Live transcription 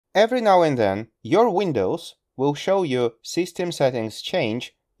Every now and then, your Windows will show you system settings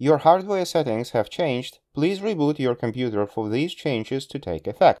change, your hardware settings have changed, please reboot your computer for these changes to take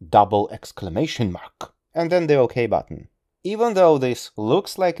effect. Double exclamation mark. And then the OK button. Even though this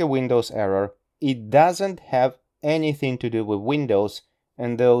looks like a Windows error, it doesn't have anything to do with Windows,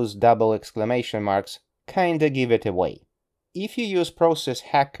 and those double exclamation marks kinda give it away. If you use Process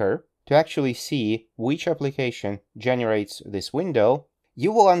Hacker to actually see which application generates this window,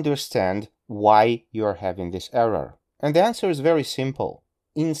 you will understand why you're having this error. And the answer is very simple.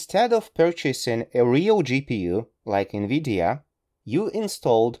 Instead of purchasing a real GPU, like NVIDIA, you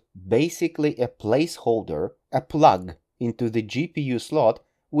installed basically a placeholder, a plug into the GPU slot,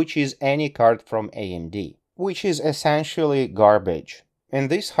 which is any card from AMD, which is essentially garbage. And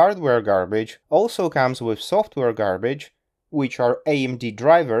this hardware garbage also comes with software garbage, which are AMD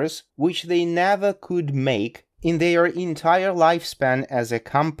drivers, which they never could make in their entire lifespan as a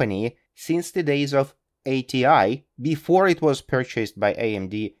company since the days of ATI, before it was purchased by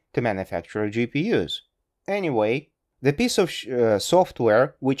AMD to manufacture GPUs. Anyway, the piece of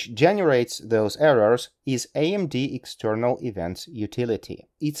software which generates those errors is AMD External Events Utility.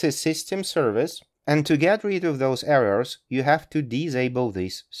 It's a system service, and to get rid of those errors, you have to disable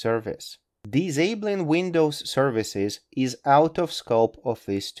this service. Disabling Windows services is out of scope of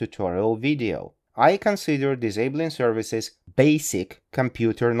this tutorial video. I consider disabling services basic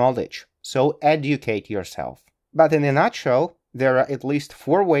computer knowledge, so educate yourself. But in a nutshell, there are at least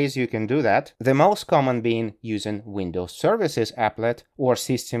 4 ways you can do that, the most common being using Windows Services applet or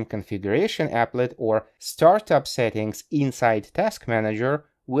System Configuration applet or Startup Settings inside Task Manager,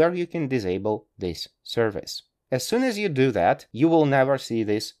 where you can disable this service. As soon as you do that, you will never see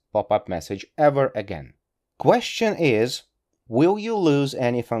this pop-up message ever again. Question is, will you lose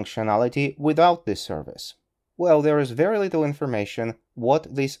any functionality without this service? Well, there is very little information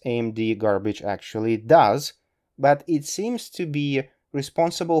what this AMD garbage actually does, but it seems to be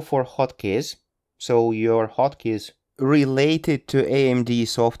responsible for hotkeys, so your hotkeys related to AMD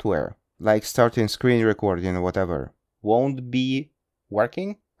software, like starting screen recording or whatever, won't be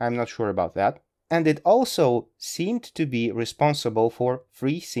working. I'm not sure about that. And it also seemed to be responsible for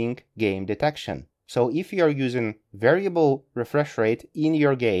FreeSync game detection. So if you are using variable refresh rate in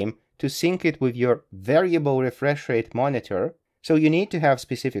your game to sync it with your variable refresh rate monitor, so you need to have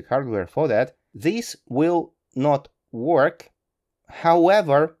specific hardware for that, this will not work.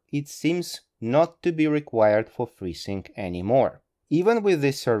 However, it seems not to be required for FreeSync anymore. Even with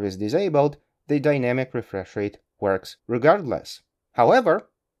this service disabled, the dynamic refresh rate works regardless. However,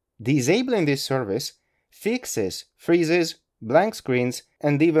 disabling this service fixes freezes, blank screens,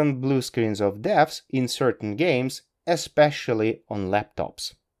 and even blue screens of deaths in certain games, especially on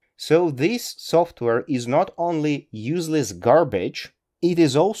laptops. So this software is not only useless garbage, it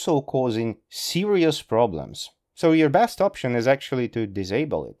is also causing serious problems. So your best option is actually to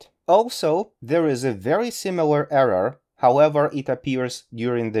disable it. Also, there is a very similar error, however it appears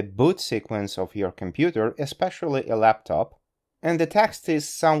during the boot sequence of your computer, especially a laptop, and the text is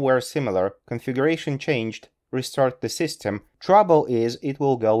somewhere similar, configuration changed, restart the system. Trouble is it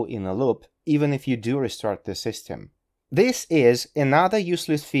will go in a loop, even if you do restart the system. This is another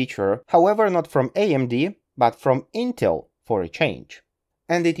useless feature, however not from AMD, but from Intel for a change.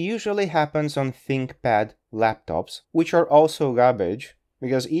 And it usually happens on ThinkPad laptops, which are also garbage,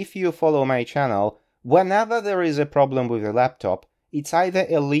 because if you follow my channel, whenever there is a problem with a laptop, it's either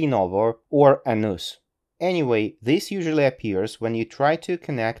a Lenovo or a NUS. Anyway, this usually appears when you try to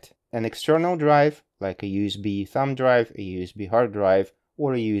connect an external drive, like a USB thumb drive, a USB hard drive,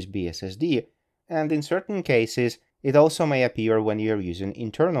 or a USB SSD, and in certain cases, it also may appear when you're using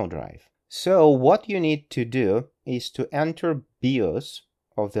internal drive. So what you need to do is to enter BIOS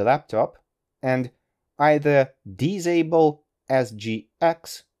of the laptop and either disable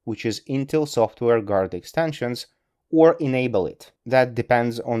SGX, which is Intel Software Guard Extensions, or enable it. That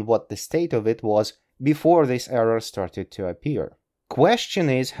depends on what the state of it was before this error started to appear. Question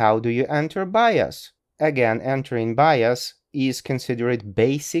is, how do you enter BIOS? Again, entering BIOS is considered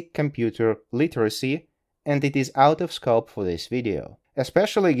basic computer literacy, and it is out of scope for this video,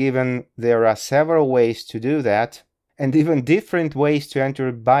 especially given there are several ways to do that, and even different ways to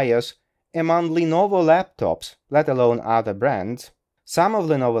enter BIOS among Lenovo laptops, let alone other brands. Some of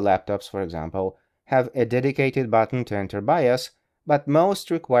Lenovo laptops, for example, have a dedicated button to enter BIOS, but most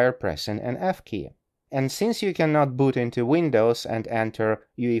require pressing an F key. And since you cannot boot into Windows and enter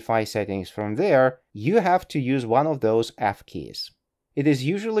UEFI settings from there, you have to use one of those F keys. It is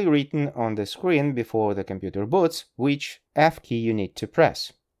usually written on the screen before the computer boots which F key you need to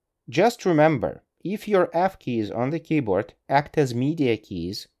press. Just remember, if your F keys on the keyboard act as media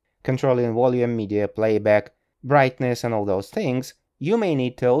keys, controlling volume, media playback, brightness, and all those things, you may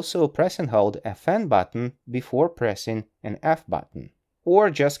need to also press and hold a fan button before pressing an F button. Or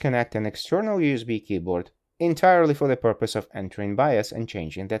just connect an external USB keyboard entirely for the purpose of entering BIOS and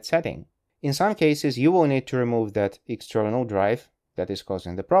changing that setting. In some cases, you will need to remove that external drive that is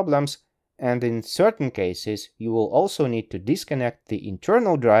causing the problems, and in certain cases, you will also need to disconnect the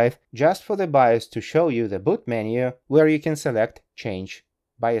internal drive just for the BIOS to show you the boot menu where you can select Change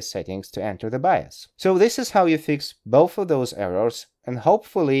BIOS settings to enter the BIOS. So this is how you fix both of those errors, and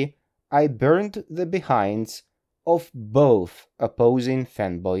hopefully I burned the behinds of both opposing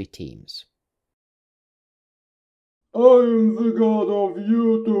fanboy teams. I am the god of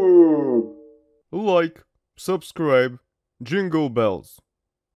YouTube! Like, subscribe, jingle bells.